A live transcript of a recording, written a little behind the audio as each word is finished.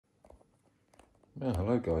Oh,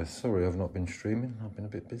 hello guys, sorry I've not been streaming, I've been a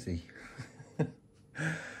bit busy.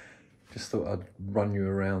 Just thought I'd run you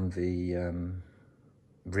around the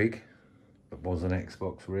rig that was an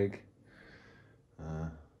Xbox rig,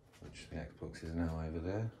 which the Xbox is now over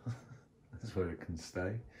there. That's where it can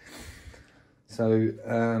stay. So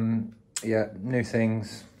yeah, new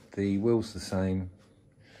things, the wheel's the same,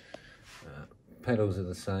 pedals are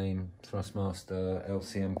the same, Thrustmaster,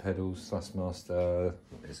 LCM pedals, Thrustmaster,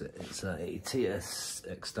 it's a TS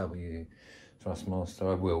XW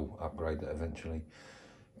Thrustmaster. I will upgrade that eventually.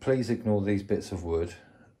 Please ignore these bits of wood.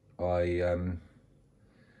 I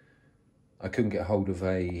couldn't get hold of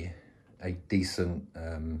a decent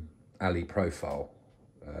alley profile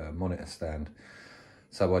monitor stand,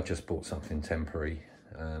 so I just bought something temporary,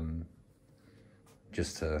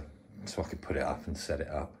 so I could put it up and set it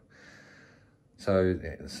up. So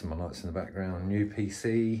yeah, there's some lights in the background. New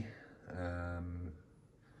PC.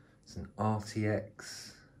 It's an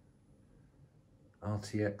RTX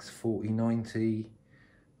 4090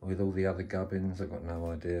 with all the other gubbins. I've got no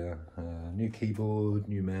idea. New keyboard,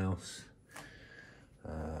 new mouse.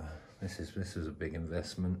 This is a big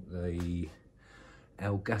investment. The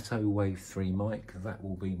Elgato Wave 3 mic. That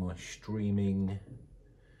will be my streaming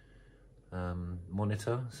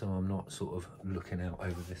monitor, so I'm not sort of looking out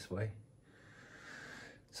over this way.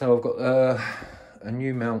 So I've got a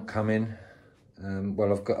new mount coming.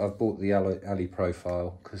 Well, I've bought the alley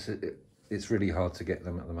profile because it's really hard to get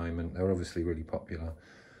them at the moment. They're obviously really popular,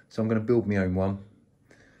 so I'm going to build my own one.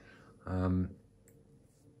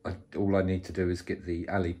 All I need to do is get the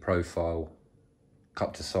alley profile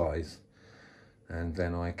cut to size, and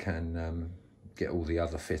then I can get all the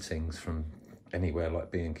other fittings from anywhere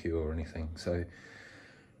like B&Q or anything. So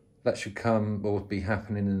that should come or be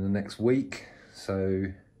happening in the next week. So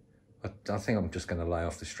I think I'm just going to lay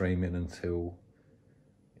off the streaming until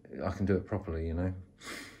I can do it properly, you know.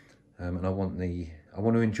 And I want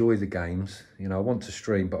to enjoy the games, you know. I want to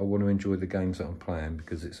stream, but I want to enjoy the games that I'm playing,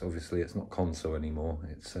 because it's not console anymore.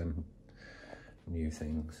 It's new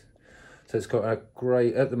things. So it's got a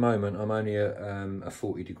great. At the moment, I'm only at a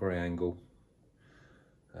 40-degree angle,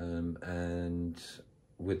 and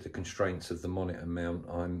with the constraints of the monitor mount,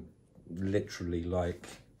 I'm literally like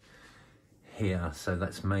here, so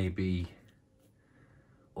that's maybe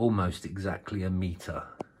almost exactly a meter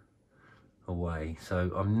away,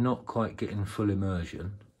 so I'm not quite getting full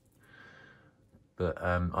immersion, but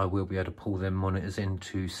I will be able to pull them monitors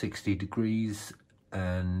into 60 degrees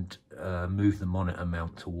and move the monitor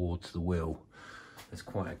mount towards the wheel. There's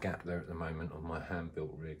quite a gap there at the moment on my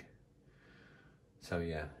hand-built rig. So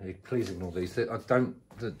yeah, please ignore these.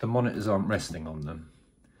 The monitors aren't resting on them.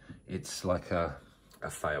 It's like a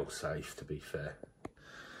fail-safe, to be fair.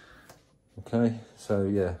 Okay, so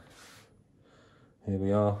yeah, here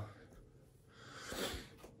we are.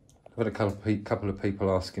 I've had a couple of people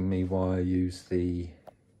asking me why I use the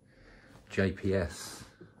JPS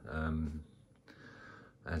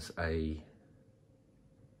as a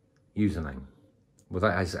username. Well,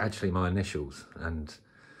 that is actually my initials, and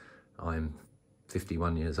I'm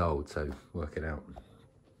 51 years old, so work it out.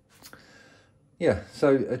 Yeah,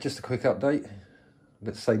 so just a quick update.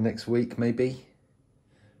 Let's say next week, maybe,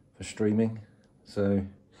 for streaming. So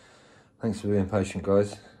thanks for being patient,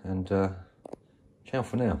 guys, and ciao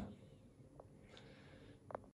for now.